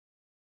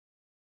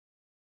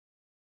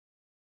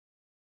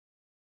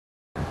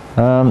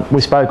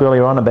We spoke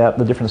earlier on about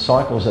the different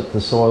cycles that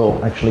the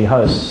soil actually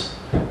hosts,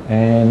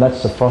 and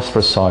that's the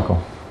phosphorus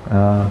cycle.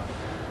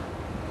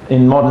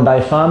 In modern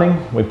day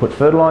farming, we put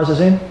fertilisers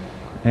in,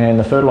 and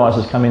the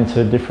fertilisers come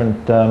into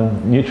different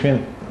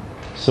nutrient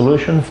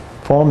solution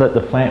form that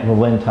the plant will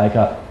then take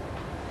up,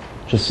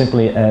 just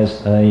simply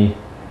as a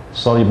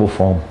soluble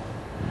form.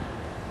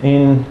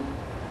 In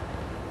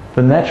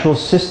the natural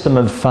system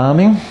of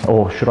farming,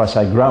 or should I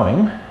say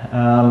growing,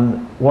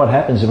 what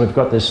happens is we've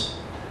got this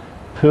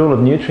pool of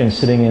nutrients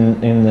sitting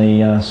in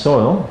the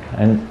soil,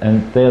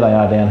 and there they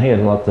are down here,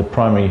 like the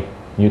primary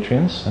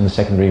nutrients and the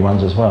secondary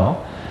ones as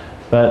well.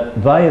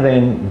 But they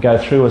then go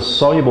through a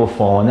soluble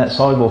form, and that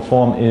soluble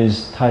form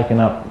is taken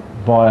up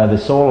via the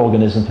soil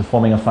organism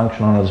performing a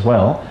function on it as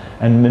well,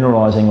 and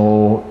mineralising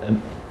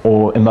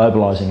or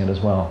immobilising it as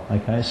well.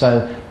 Okay,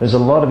 so there's a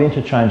lot of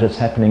interchange that's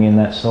happening in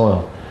that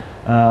soil.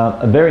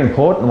 A very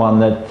important one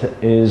that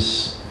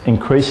is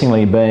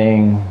increasingly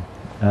being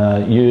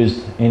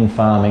used in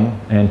farming,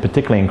 and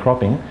particularly in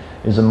cropping,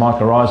 is a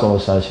mycorrhizal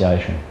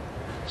association.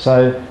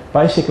 So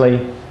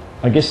basically,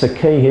 I guess the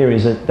key here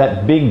is that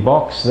that big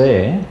box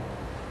there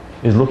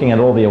is looking at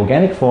all the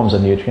organic forms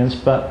of nutrients,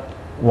 but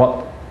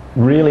what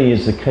really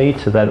is the key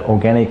to that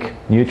organic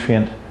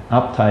nutrient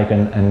uptake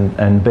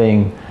and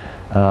being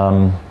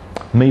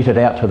meted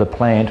out to the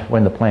plant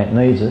when the plant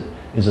needs it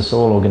is the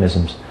soil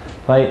organisms.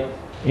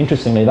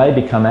 Interestingly, they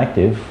become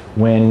active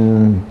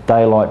when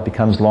daylight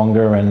becomes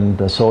longer and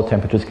the soil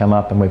temperatures come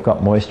up and we've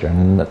got moisture,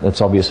 and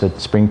that's obvious at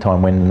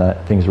springtime when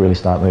things really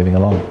start moving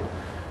along.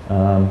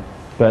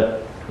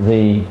 But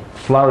the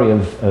flurry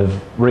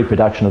of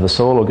reproduction of the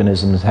soil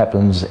organisms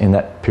happens in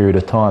that period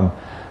of time,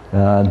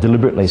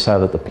 deliberately so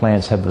that the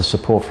plants have the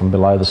support from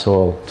below the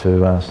soil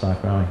to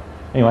start growing.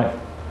 Anyway,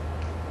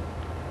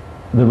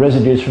 the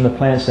residues from the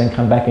plants then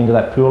come back into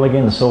that pool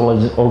again, the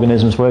soil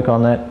organisms work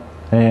on that,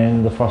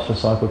 and the phosphorus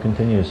cycle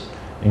continues,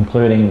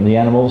 including the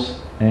animals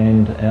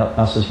and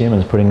us as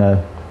humans putting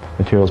the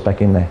materials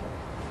back in there.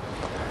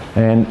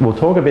 And we'll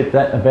talk a bit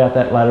about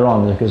that later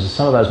on, because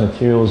some of those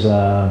materials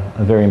are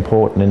very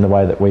important in the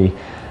way that we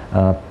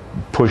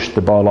push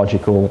the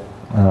biological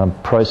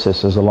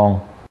processes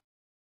along.